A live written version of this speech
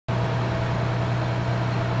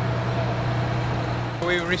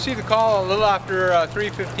We received a call a little after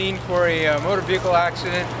 3:15 for a motor vehicle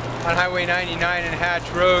accident on Highway 99 and Hatch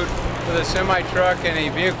Road with a semi-truck and a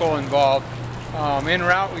vehicle involved. En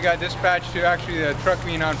route, we got dispatched to actually the truck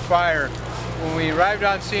being on fire. When we arrived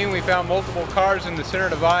on scene, we found multiple cars in the center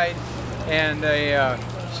divide and a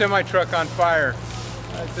semi-truck on fire.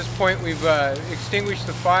 At this point, we've extinguished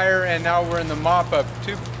the fire, and now we're in the mop-up.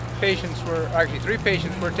 Three patients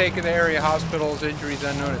were taken to area hospitals, injuries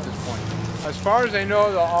unknown at this point. As far as I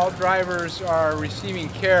know, all drivers are receiving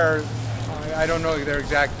care. I don't know their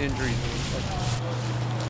exact injuries.